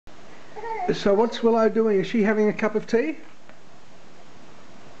So what's Willow doing? Is she having a cup of tea?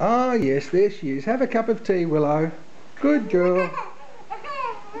 Oh yes, there she is. Have a cup of tea, Willow. Good girl.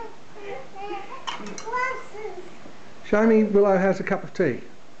 Show me Willow has a cup of tea.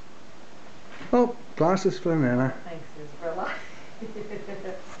 Oh, glasses for Nana. Thanks, Willow.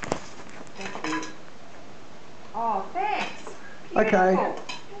 Thank you. Oh, thanks. Okay.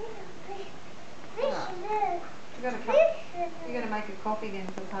 You're going to make a coffee then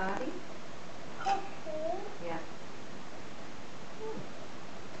for the party? Yeah.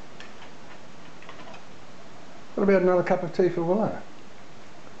 What about another cup of tea for Willow?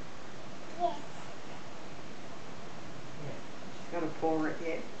 Yes. She's got to pour it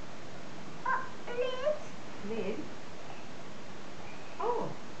yet. Lid? Oh,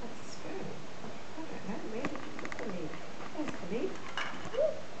 that's a spoon. I don't know. Where did you put the lid? There's the lid.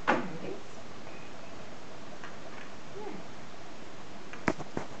 There it is. Yeah.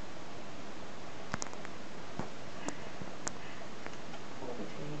 Pour the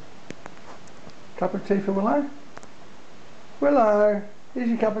tea. Cup of tea for Willow? Willow, here's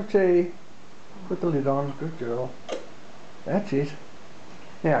your cup of tea. Put the lid on. Good girl. That's it.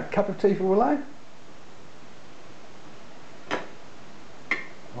 Now, cup of tea for Willow?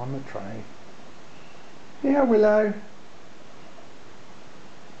 On the tray. Yeah, Willow.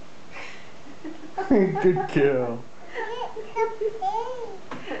 Good girl.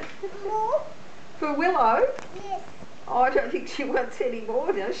 For Willow? Yes. Oh, I don't think she wants any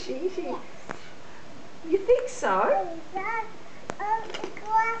more, does she? You think so?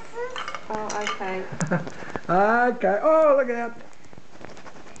 Oh, okay. Okay. Oh, look out.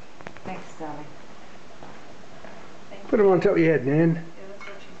 Thanks, darling. Put them on top of your head, Nan. Yeah, that's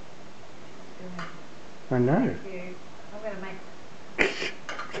what she's doing. I know. Thank you. I'm going to make...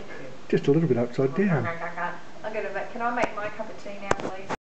 Just a little bit upside down. I'm going to make... Can I make my cup of tea now, please?